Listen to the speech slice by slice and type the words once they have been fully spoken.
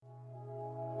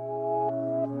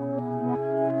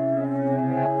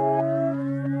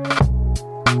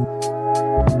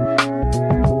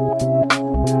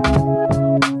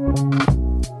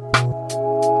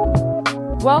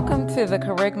to the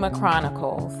Kerygma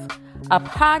Chronicles, a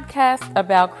podcast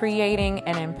about creating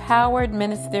an empowered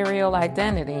ministerial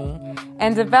identity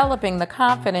and developing the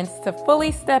confidence to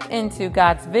fully step into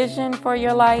God's vision for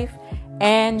your life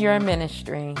and your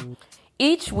ministry.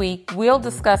 Each week, we'll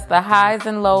discuss the highs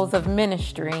and lows of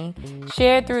ministry,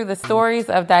 shared through the stories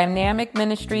of dynamic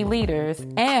ministry leaders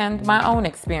and my own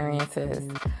experiences.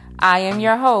 I am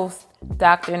your host,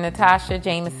 Dr. Natasha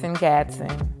Jameson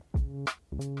Gadsden.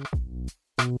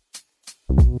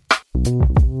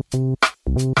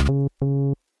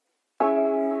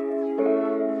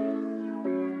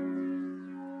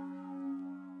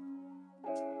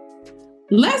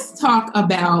 Let's talk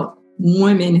about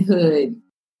womanhood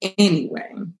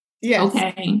anyway. Yes.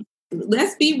 Okay.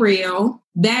 Let's be real.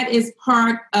 That is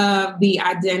part of the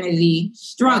identity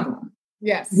struggle.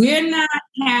 Yes. We're not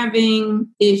having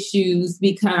issues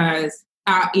because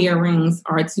our earrings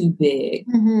are too big.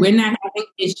 Mm-hmm. We're not having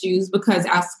issues because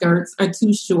our skirts are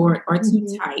too short or too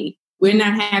tight. We're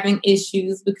not having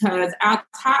issues because our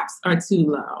tops are too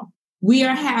low. We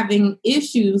are having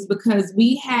issues because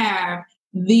we have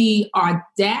the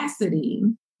audacity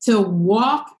to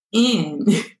walk in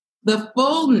the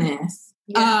fullness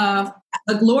of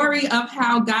the glory of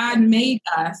how God made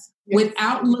us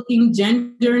without looking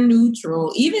gender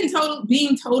neutral, even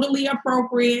being totally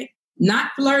appropriate,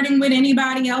 not flirting with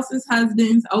anybody else's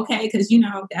husbands. Okay, because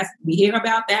we hear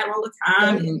about that all the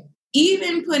time. And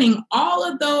even putting all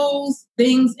of those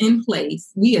things in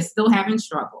place, we are still having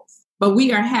struggles. But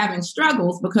we are having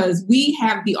struggles because we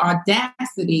have the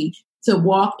audacity to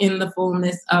walk in the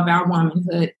fullness of our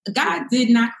womanhood. God did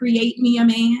not create me a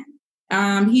man.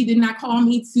 He did not call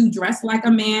me to dress like a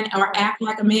man or act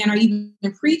like a man or even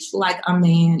preach like a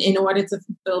man in order to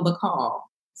fulfill the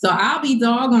call. So I'll be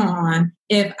doggone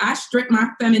if I strip my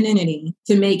femininity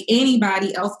to make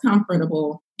anybody else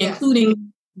comfortable,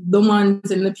 including the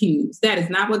ones in the pews. That is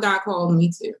not what God called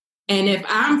me to. And if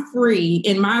I'm free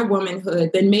in my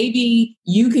womanhood, then maybe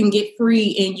you can get free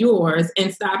in yours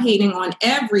and stop hating on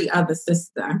every other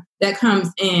sister that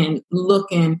comes in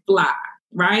looking fly,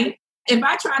 right? If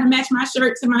I try to match my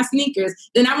shirt to my sneakers,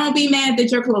 then I won't be mad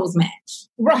that your clothes match.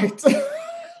 Right.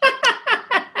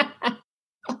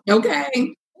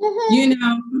 Okay.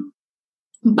 Mm-hmm.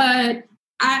 But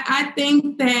I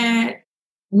think that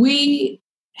we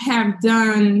have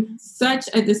done such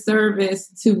a disservice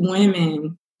to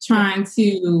women trying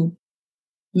to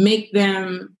make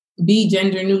them be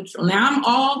gender neutral. Now, I'm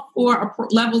all for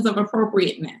levels of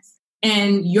appropriateness.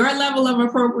 And your level of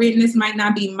appropriateness might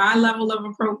not be my level of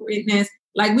appropriateness.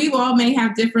 Like, we all may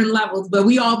have different levels, but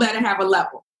we all better have a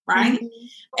level, right? Mm-hmm.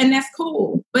 And that's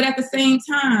cool. But at the same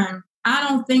time, I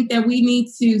don't think that we need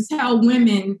to tell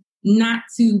women not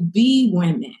to be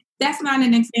women. That's not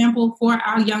an example for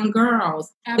our young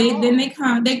girls. They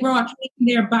grow up hating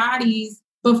their bodies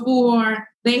before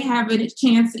they have a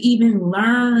chance to even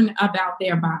learn about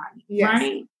their body,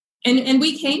 right? And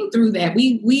we came through that.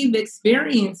 We've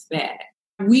experienced that.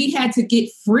 We had to get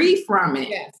free from it.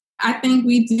 Yes. I think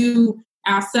we do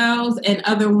ourselves and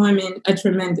other women a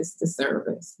tremendous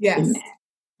disservice. Yes. In that.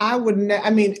 I would.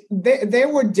 There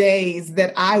were days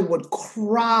that I would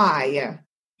cry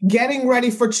getting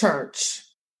ready for church.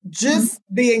 Just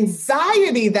the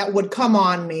anxiety that would come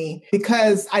on me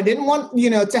because I didn't want,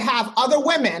 to have other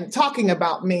women talking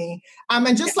about me.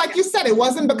 And just like you said, it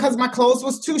wasn't because my clothes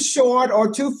was too short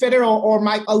or too fitted or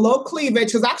a low cleavage,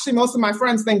 because actually most of my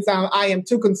friends think I am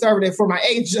too conservative for my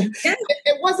age.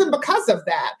 It wasn't because of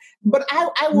that. But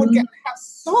I would have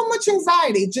so much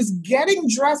anxiety just getting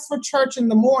dressed for church in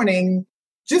the morning,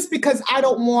 just because I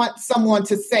don't want someone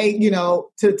to say,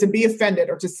 to be offended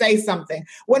or to say something,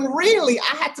 when really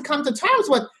I had to come to terms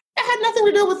with that had nothing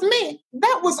to do with me.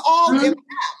 That was all in them.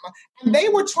 And they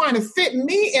were trying to fit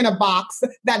me in a box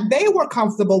that they were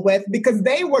comfortable with because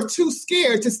they were too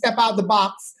scared to step out the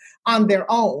box on their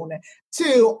own.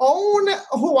 To own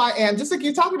who I am, just like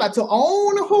you talked about, to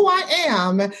own who I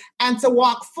am and to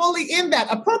walk fully in that,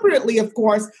 appropriately, of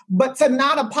course, but to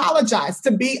not apologize,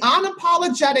 to be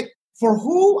unapologetic for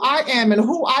who I am and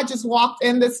who I just walked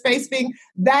in this space being,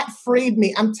 that freed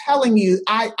me. I'm telling you,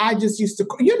 I just used to,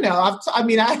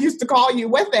 I used to call you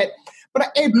with it, but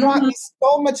it brought me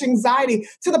so much anxiety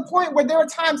to the point where there were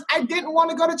times I didn't want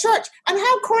to go to church. And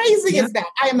how crazy is that?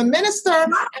 I am a minister. I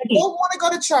don't want to go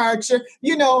to church,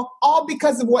 all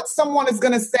because of what someone is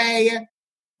going to say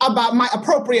about my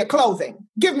appropriate clothing.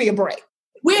 Give me a break.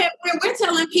 We're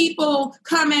telling people,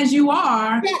 come as you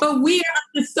are, but we are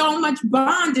under so much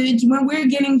bondage when we're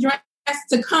getting dressed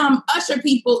to come usher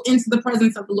people into the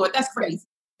presence of the Lord. That's crazy.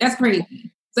 That's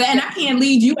crazy. So, and I can't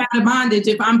lead you out of bondage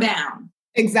if I'm bound.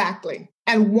 Exactly.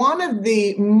 And one of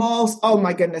the most, oh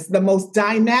my goodness, the most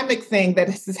dynamic thing that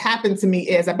has happened to me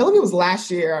is, I believe it was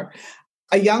last year,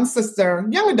 a young sister,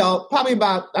 young adult, probably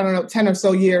about, 10 or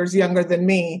so years younger than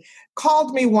me,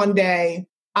 called me one day,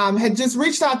 had just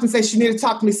reached out and said she needed to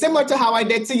talk to me, similar to how I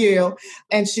did to you.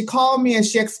 And she called me and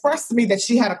she expressed to me that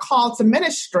she had a call to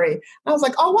ministry. And I was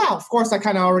like, oh, wow. Of course, I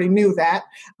kind of already knew that.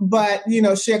 But,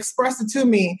 she expressed it to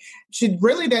me. She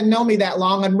really didn't know me that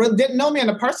long and really didn't know me on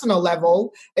a personal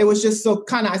level. It was just so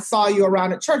kind of, I saw you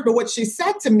around at church. But what she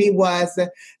said to me was,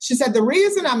 she said, the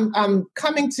reason I'm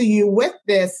coming to you with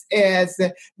this is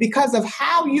because of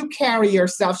how you carry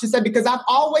yourself. She said, because I've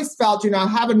always felt, I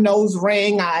have a nose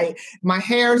ring. My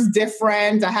hair's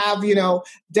different. I have,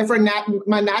 different,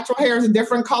 my natural hair is a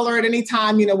different color at any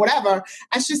time, whatever.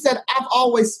 And she said, I've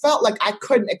always felt like I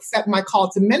couldn't accept my call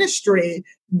to ministry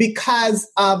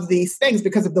because of these things,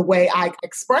 because of the way I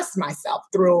express myself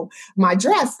through my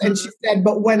dress. And she said,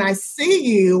 but when I see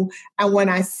you, and when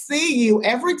I see you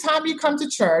every time you come to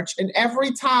church and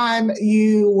every time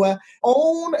you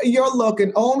own your look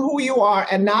and own who you are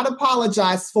and not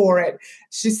apologize for it,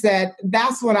 she said,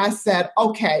 that's when I said,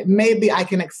 okay, maybe I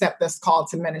can accept this call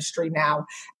to ministry now.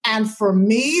 And for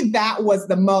me, that was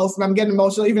the most, and I'm getting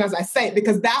emotional even as I say it,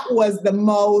 because that was the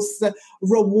most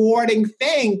rewarding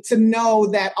thing, to know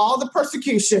that all the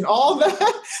persecution, all the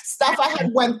stuff I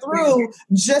had went through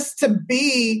just to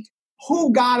be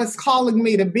who God is calling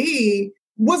me to be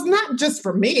was not just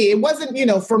for me. It wasn't,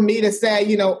 for me to say,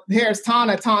 here's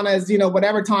Tana. Tana is,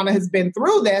 whatever, Tana has been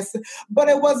through this, but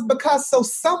it was because so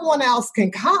someone else can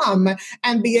come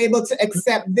and be able to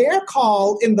accept their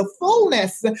call in the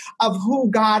fullness of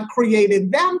who God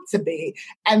created them to be.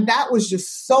 And that was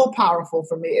just so powerful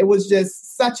for me. It was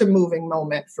just such a moving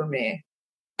moment for me.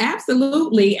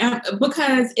 Absolutely.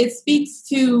 Because it speaks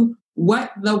to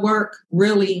what the work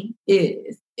really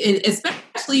is,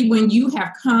 especially when you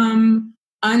have come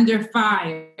under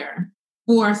fire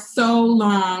for so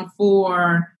long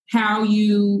for how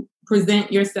you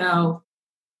present yourself.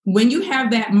 When you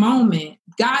have that moment,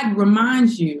 God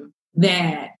reminds you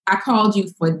that I called you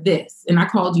for this, and I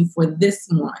called you for this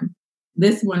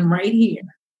one right here,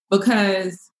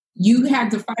 because you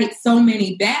had to fight so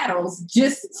many battles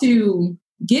just to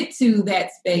get to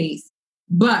that space.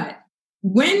 But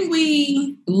when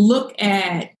we look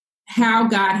at how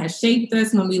God has shaped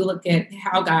us, when we look at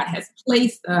how God has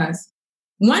placed us,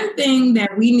 one thing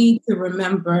that we need to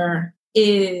remember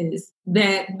is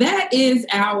that is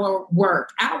our work.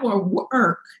 Our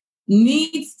work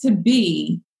needs to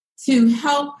be to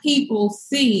help people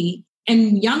see,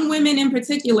 and young women in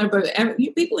particular, but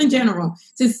people in general,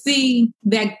 to see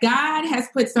that God has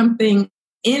put something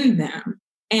in them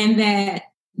and that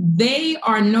they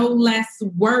are no less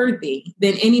worthy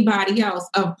than anybody else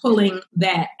of pulling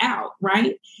that out,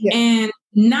 right? Yes. And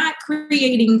not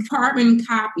creating carbon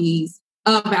copies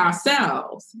of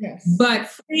ourselves, yes, but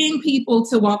freeing people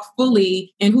to walk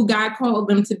fully in who God called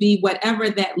them to be, whatever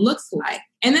that looks like.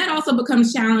 And that also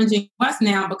becomes challenging for us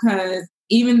now, because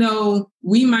even though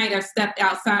we might have stepped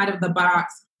outside of the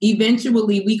box,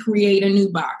 eventually we create a new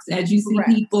box as you see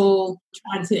people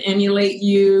trying to emulate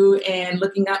you and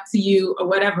looking up to you or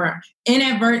whatever.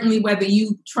 Inadvertently, whether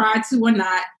you try to or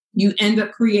not, you end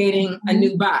up creating a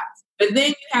new box. But then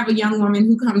you have a young woman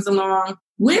who comes along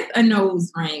with a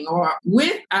nose ring or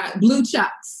with blue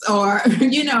chucks or,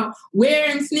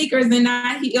 wearing sneakers and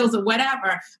not heels or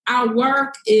whatever. Our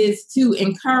work is to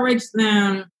encourage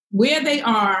them where they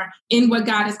are in what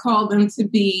God has called them to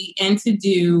be and to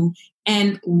do,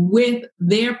 and with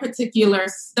their particular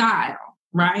style,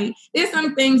 right? There's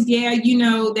some things,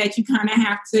 that you kind of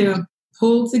have to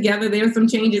pull together. There's some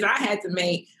changes I had to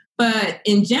make. But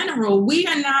in general, we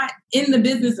are not in the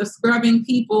business of scrubbing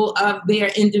people of their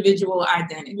individual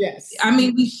identity. Yes. I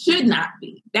mean, we should not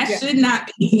be. That should not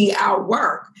be our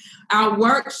work. Our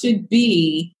work should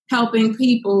be helping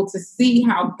people to see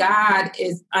how God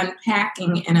is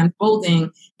unpacking and unfolding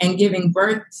and giving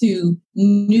birth to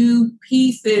new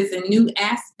pieces and new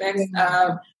aspects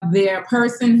of their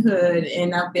personhood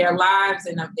and of their lives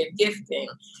and of their gifting.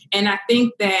 And I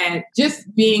think that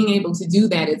just being able to do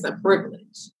that is a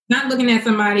privilege. Not looking at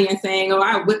somebody and saying,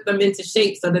 I whipped them into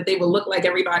shape so that they will look like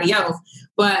everybody else,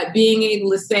 but being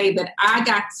able to say that I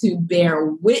got to bear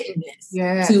witness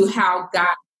to how God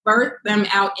birthed them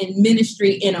out in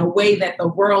ministry in a way that the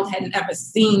world had never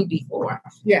seen before.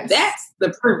 Yes. That's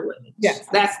the privilege. Yes.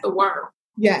 That's the word.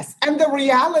 Yes. And the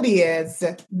reality is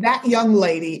that young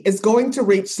lady is going to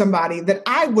reach somebody that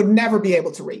I would never be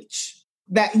able to reach.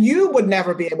 that you would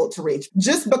never be able to reach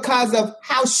just because of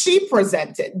how she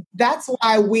presented. That's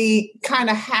why we kind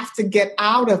of have to get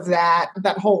out of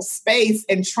that whole space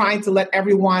and trying to let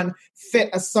everyone fit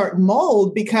a certain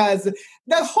mold, because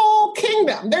the whole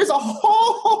kingdom, there's a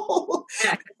whole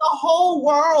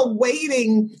world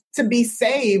waiting to be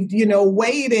saved,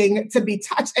 waiting to be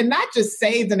touched, and not just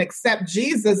saved and accept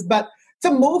Jesus, but to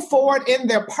move forward in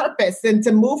their purpose and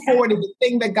to move forward in the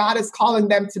thing that God is calling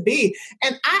them to be.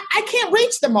 And I can't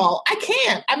reach them all. I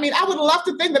can't. I mean, I would love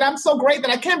to think that I'm so great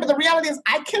that I can, but the reality is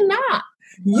I cannot.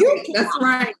 You can. That's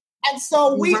right. And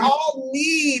so we all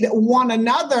need one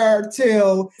another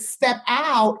to step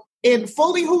out in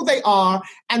fully who they are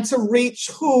and to reach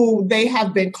who they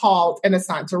have been called and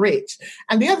assigned to reach.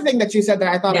 And the other thing that you said that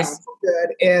I thought is so good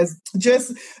is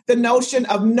just the notion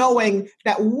of knowing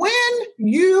that when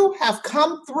you have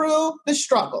come through the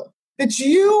struggle, that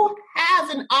you have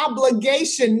an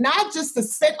obligation not just to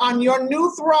sit on your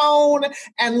new throne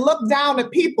and look down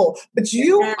at people, but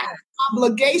you have an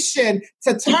obligation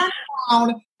to turn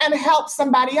around and help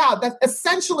somebody out.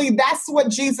 That's what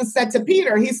Jesus said to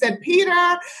Peter. He said, Peter,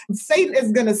 Satan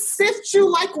is going to sift you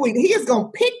like wheat. He is going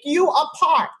to pick you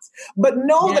apart. But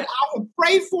know that I have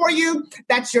prayed for you,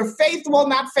 that your faith will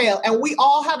not fail. And we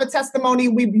all have a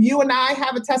testimony. You and I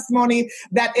have a testimony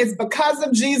that is because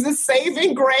of Jesus'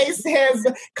 saving grace, his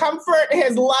comfort,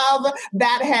 his love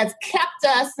that has kept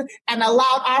us and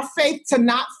allowed our faith to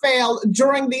not fail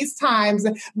during these times.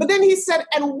 But then he said,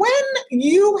 and when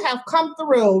you have come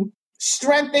through,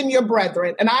 strengthen your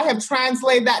brethren. And I have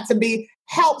translated that to be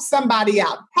help somebody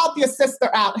out, help your sister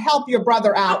out, help your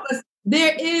brother out.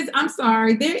 There is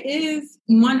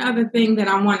one other thing that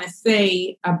I want to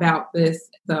say about this,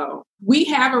 though. We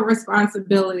have a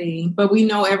responsibility, but we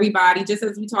know everybody, just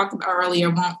as we talked about earlier,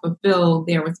 won't fulfill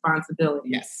their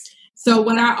responsibility. Yes. So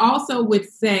what I also would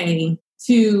say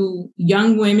to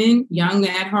young women, young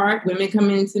at heart, women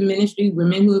coming into ministry,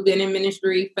 women who have been in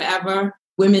ministry forever,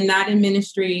 women not in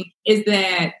ministry, is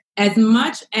that as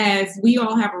much as we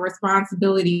all have a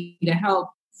responsibility to help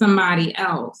somebody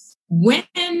else,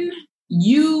 when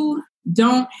you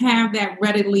don't have that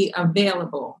readily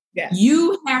available,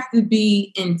 you have to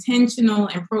be intentional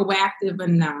and proactive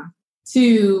enough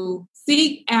to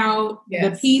seek out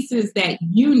the pieces that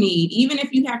you need, even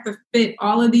if you have to fit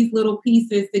all of these little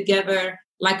pieces together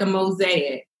like a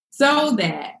mosaic, so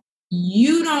that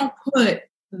you don't put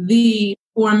the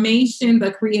formation,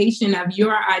 the creation of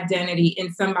your identity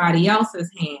in somebody else's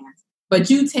hands, but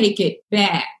you take it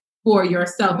back for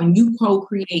yourself and you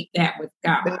co-create that with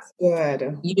God. That's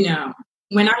good.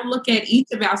 When I look at each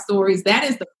of our stories, that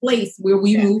is the place where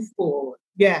we move forward.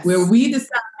 Yes. Where we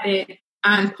decided,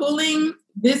 I'm pulling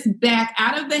this back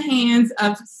out of the hands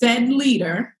of said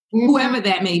leader, whoever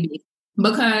that may be,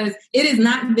 because it is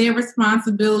not their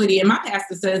responsibility. And my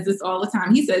pastor says this all the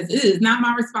time. He says, it is not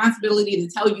my responsibility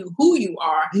to tell you who you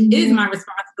are. It is my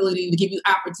responsibility to give you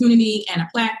opportunity and a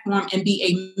platform and be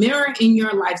a mirror in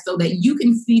your life so that you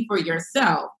can see for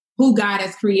yourself who God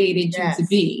has created you to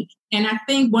be. And I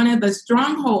think one of the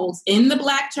strongholds in the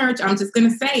Black church, I'm just going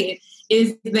to say it,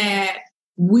 is that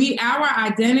our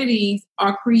identities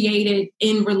are created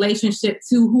in relationship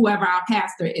to whoever our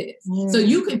pastor is. So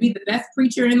you could be the best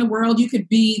preacher in the world, you could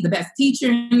be the best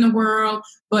teacher in the world,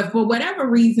 but for whatever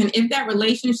reason, if that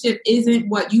relationship isn't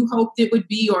what you hoped it would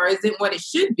be or isn't what it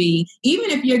should be,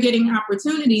 even if you're getting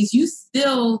opportunities, you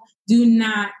still do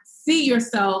not see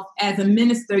yourself as a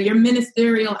minister. Your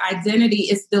ministerial identity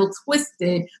is still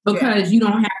twisted because you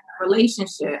don't have a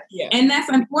relationship. And that's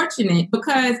unfortunate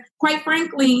because, quite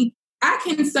frankly, I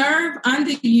can serve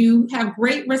under you, have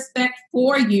great respect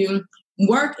for you,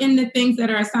 work in the things that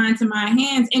are assigned to my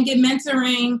hands, and get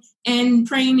mentoring and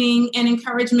training and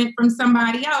encouragement from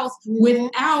somebody else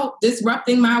without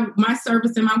disrupting my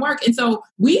service and my work. And so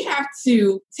we have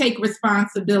to take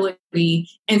responsibility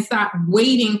and stop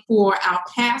waiting for our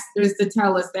pastors to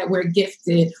tell us that we're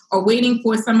gifted or waiting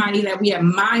for somebody that we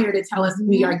admire to tell us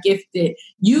we are gifted.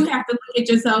 You have to look at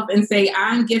yourself and say,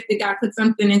 I'm gifted. God put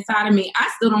something inside of me. I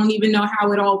still don't even know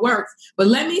how it all works, but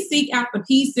let me seek out the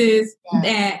pieces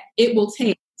that it will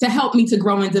take to help me to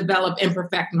grow and develop and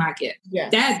perfect my gift.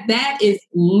 That is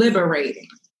liberating.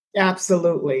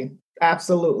 Absolutely.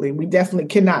 Absolutely. We definitely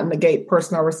cannot negate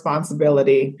personal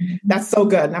responsibility. That's so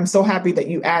good. And I'm so happy that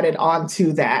you added on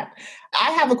to that.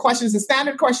 I have a question. It's a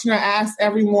standard question I ask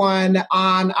everyone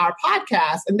on our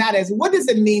podcast. And that is, what does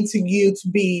it mean to you to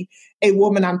be a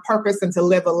woman on purpose and to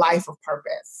live a life of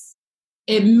purpose?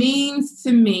 It means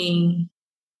to me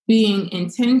being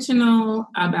intentional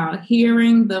about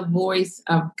hearing the voice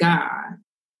of God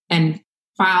and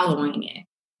following it.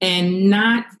 and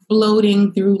not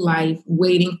floating through life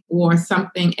waiting for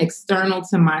something external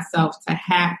to myself to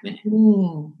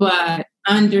happen, but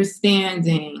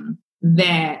understanding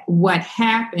that what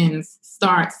happens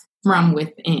starts from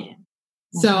within.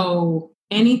 So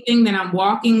anything that I'm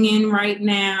walking in right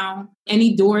now,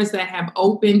 any doors that have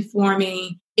opened for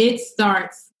me, it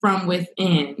starts from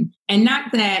within. And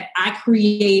not that I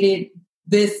created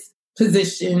this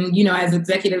position, as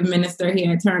executive minister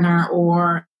here at Turner,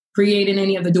 or created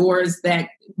any of the doors that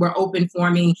were open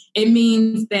for me. It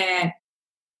means that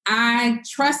I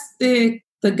trusted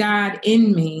the God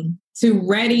in me to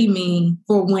ready me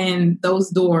for when those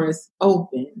doors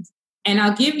opened. And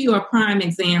I'll give you a prime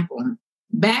example.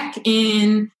 Back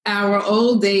in our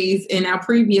old days, in our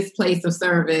previous place of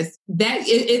service,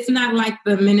 it's not like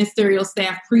the ministerial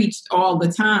staff preached all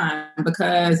the time,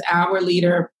 because our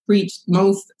leader preached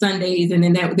most Sundays, and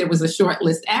then there was a short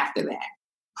list after that.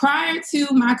 Prior to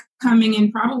my coming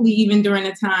in, probably even during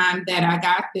the time that I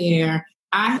got there,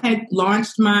 I had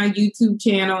launched my YouTube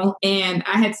channel and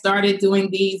I had started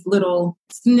doing these little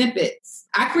snippets.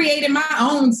 I created my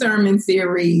own sermon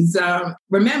series.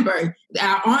 Remember,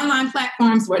 our online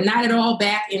platforms were not at all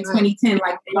back in 2010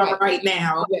 like they are right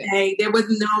now. Okay? There was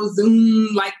no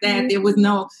Zoom like that. There was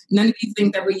none of these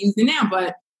things that we're using now.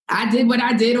 But I did what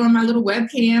I did on my little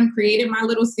webcam, created my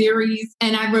little series.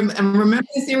 And I remember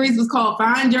the series was called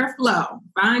Find Your Flow.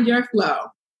 Find Your Flow.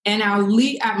 And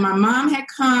my mom had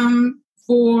come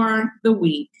for the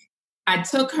week. I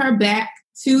took her back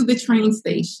to the train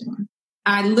station.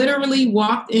 I literally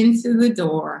walked into the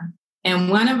door, and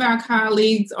one of our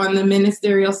colleagues on the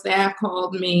ministerial staff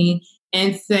called me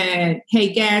and said,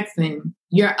 "Hey, Gadsden,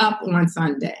 you're up on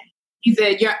Sunday." He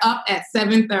said, "You're up at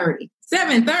 7:30.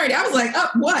 7:30. I was like,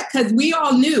 "Up what?" Because we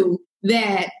all knew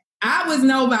that I was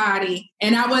nobody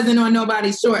and I wasn't on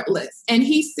nobody's short list. And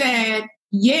he said,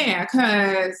 "Yeah,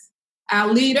 because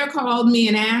our leader called me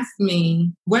and asked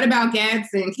me, what about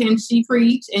Gadsden? Can she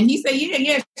preach?" And he said,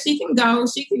 yeah, she can go.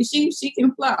 She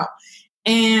can flow.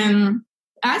 And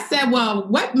I said, "Well,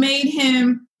 what made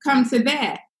him come to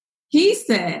that?" He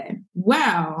said,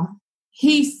 "Well,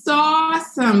 he saw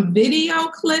some video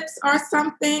clips or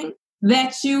something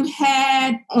that you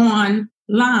had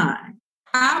online."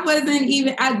 I wasn't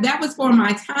even, that was for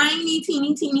my tiny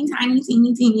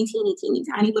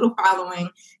little following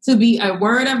to be a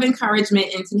word of encouragement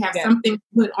and to have something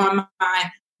put on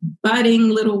my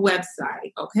budding little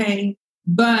website. Okay.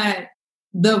 But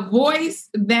the voice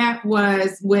that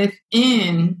was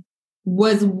within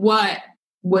was what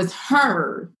was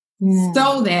heard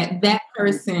so that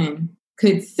person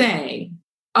could say,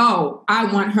 "Oh, I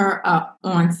want her up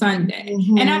on Sunday."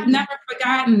 And I've never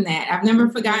forgotten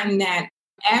that.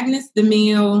 Agnes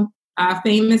DeMille, a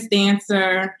famous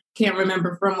dancer, can't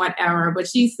remember from what era, but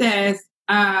she says,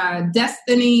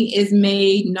 destiny is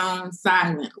made known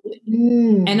silently.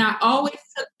 And I always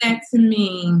took that to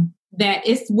mean that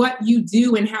it's what you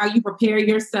do and how you prepare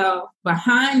yourself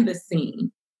behind the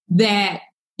scene that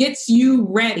gets you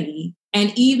ready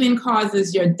and even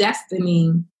causes your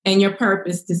destiny and your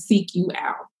purpose to seek you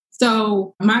out.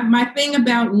 So my thing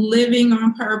about living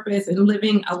on purpose and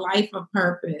living a life of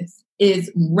purpose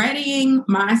is readying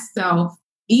myself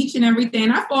each and every day.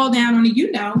 And I fall down on it,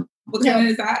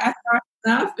 because I start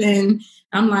stuff and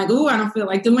I'm like, "Ooh, I don't feel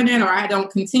like doing it," or I don't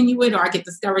continue it, or I get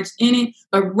discouraged in it.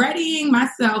 But readying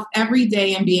myself every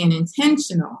day and being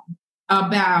intentional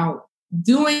about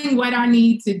doing what I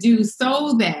need to do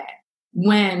so that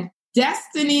when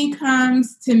destiny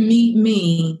comes to meet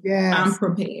me, I'm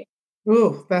prepared.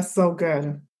 Ooh, that's so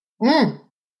good.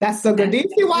 That's so good. Do you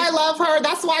see why I love her?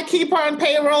 That's why I keep her on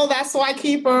payroll. That's why I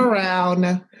keep her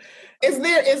around. Is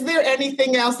there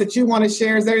anything else that you want to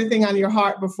share? Is there anything on your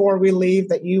heart before we leave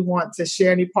that you want to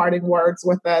share? Any parting words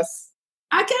with us?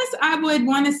 I guess I would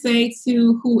want to say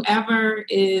to whoever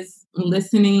is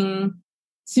listening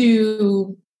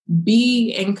to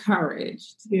be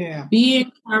encouraged. Yeah.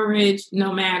 Be encouraged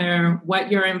no matter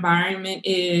what your environment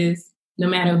is, no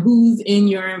matter who's in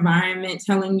your environment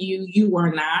telling you you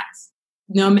are not,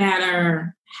 no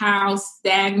matter how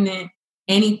stagnant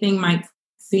anything might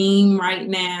seem right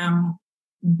now.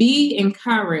 Be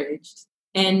encouraged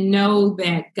and know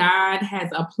that God has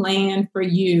a plan for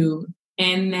you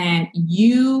and that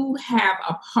you have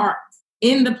a part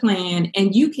in the plan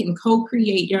and you can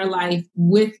co-create your life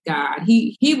with God.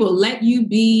 He will let you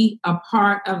be a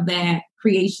part of that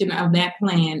creation of that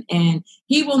plan. And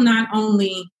he will not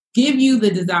only give you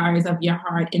the desires of your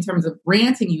heart in terms of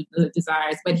granting you the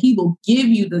desires, but he will give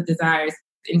you the desires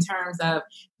in terms of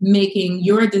making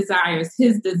your desires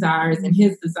his desires and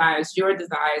his desires your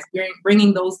desires,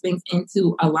 bringing those things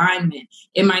into alignment.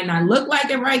 It might not look like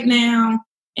it right now,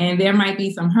 And there might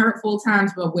be some hurtful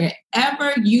times, but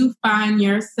wherever you find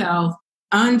yourself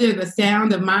under the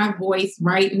sound of my voice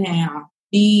right now,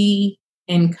 be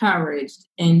encouraged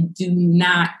and do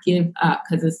not give up,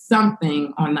 because there's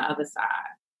something on the other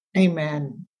side.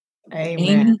 Amen.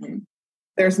 Amen.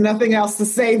 There's nothing else to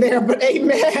say there, but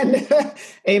amen.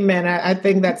 Amen. I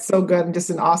think that's so good and just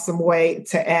an awesome way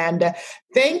to end.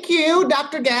 Thank you,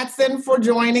 Dr. Gadsden, for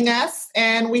joining us.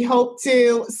 And we hope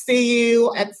to see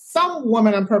you at some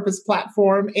Woman on Purpose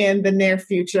platform in the near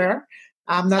future.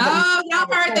 Y'all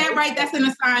heard that right. That's an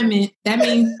assignment. That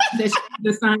means that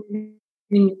she's assigned.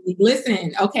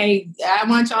 Listen, okay, I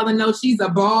want y'all to know she's a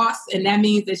boss, and that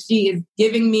means that she is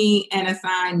giving me an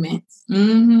assignment.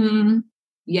 Mm-hmm.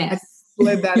 Yes.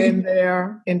 Slid that in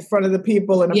there in front of the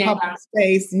people in a public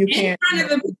space. You can't. In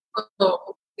front of the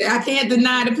people. I can't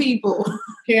deny the people.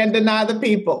 Can't deny the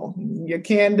people. You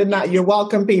can't deny. You're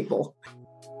welcome, people.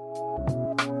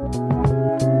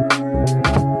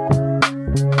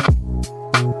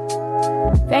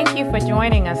 Thank you for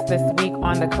joining us this week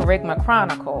on the Kerygma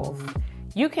Chronicles.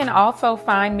 You can also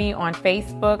find me on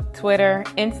Facebook, Twitter,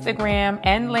 Instagram,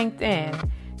 and LinkedIn.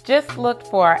 Just look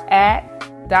for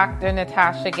 @Dr.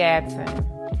 Natasha Gadsden.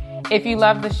 If you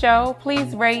love the show,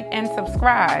 please rate and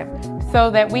subscribe so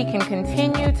that we can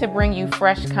continue to bring you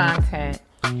fresh content.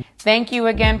 Thank you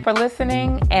again for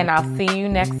listening, and I'll see you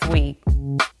next week.